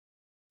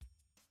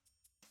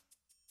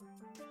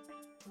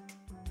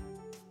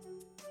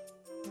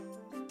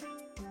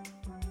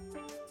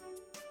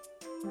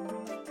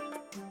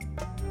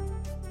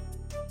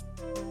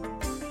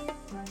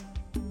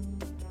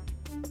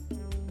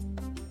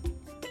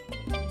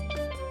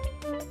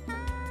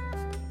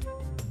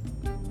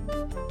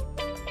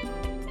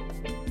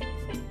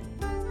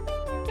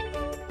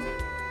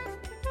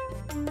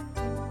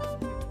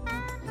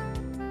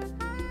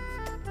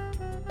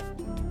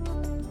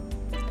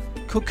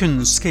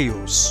Cooking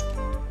skills.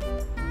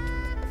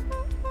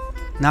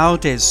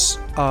 Nowadays,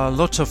 a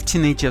lot of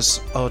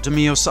teenagers order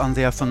meals on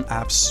their phone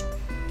apps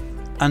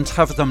and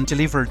have them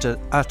delivered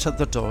at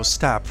the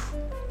doorstep.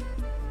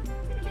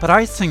 But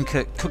I think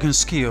cooking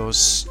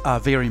skills are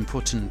very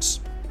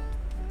important.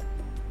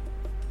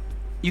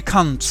 You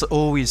can't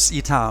always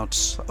eat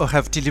out or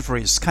have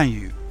deliveries, can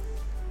you?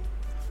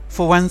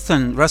 For one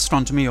thing,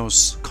 restaurant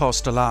meals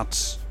cost a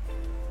lot.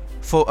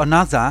 For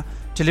another,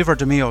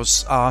 delivered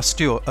meals are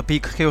still a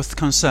big health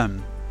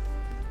concern.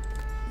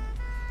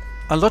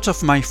 A lot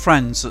of my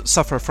friends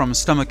suffer from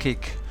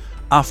stomachache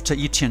after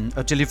eating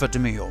a delivered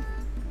meal.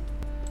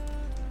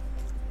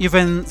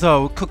 Even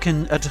though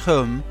cooking at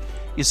home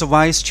is a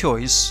wise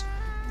choice,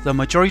 the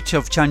majority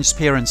of Chinese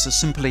parents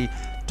simply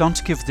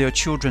don't give their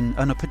children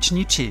an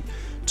opportunity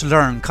to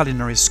learn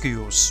culinary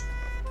skills.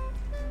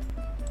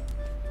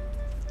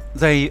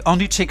 They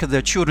only take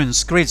their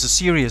children's grades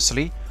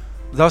seriously,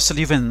 thus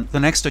leaving the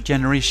next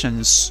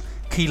generation's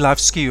key life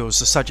skills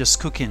such as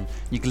cooking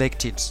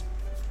neglected.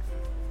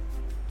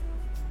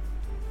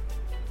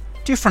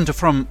 Different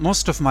from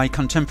most of my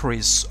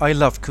contemporaries, I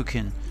love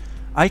cooking.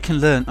 I can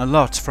learn a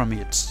lot from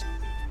it.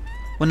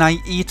 When I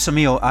eat a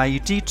meal I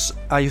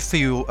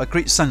feel a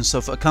great sense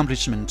of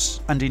accomplishment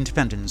and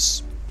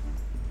independence.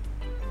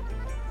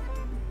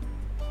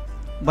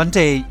 One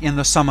day in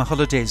the summer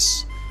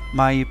holidays,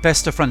 my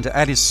best friend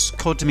Alice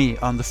called me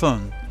on the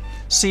phone,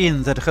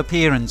 saying that her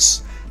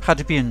parents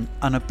had been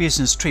on a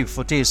business trip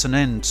for days on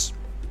end.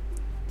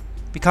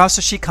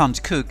 Because she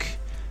can't cook,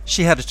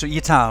 she had to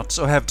eat out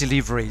or have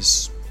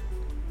deliveries.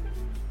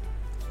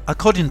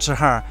 According to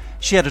her,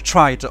 she had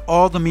tried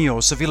all the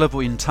meals available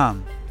in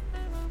town.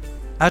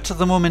 At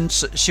the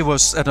moment, she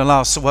was at a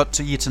loss what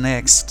to eat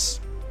next.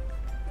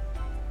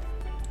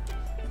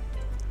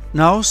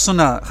 No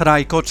sooner had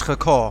I got her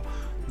call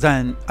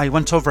than I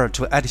went over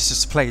to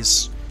Alice's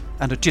place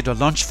and did a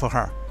lunch for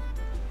her.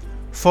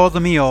 For the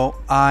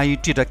meal, I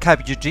did a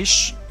cabbage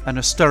dish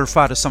and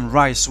stir-fried some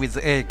rice with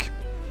egg.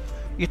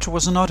 It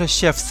was not a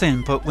chef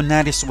thing, but when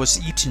Alice was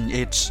eating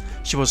it,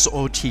 she was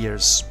all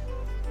tears.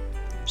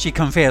 She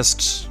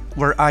confessed,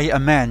 "Were I a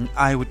man,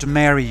 I would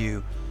marry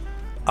you."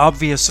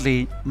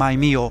 Obviously, my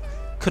meal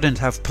couldn't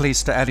have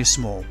pleased Alice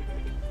more.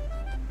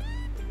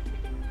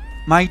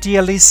 My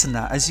dear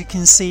listener, as you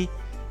can see,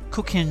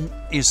 cooking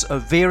is a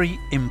very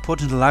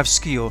important life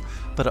skill,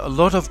 but a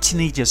lot of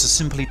teenagers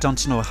simply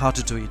don't know how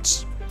to do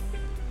it.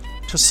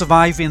 To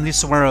survive in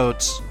this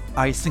world,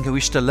 I think we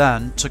should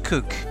learn to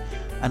cook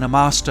and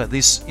master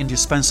this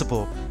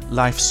indispensable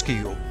life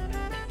skill.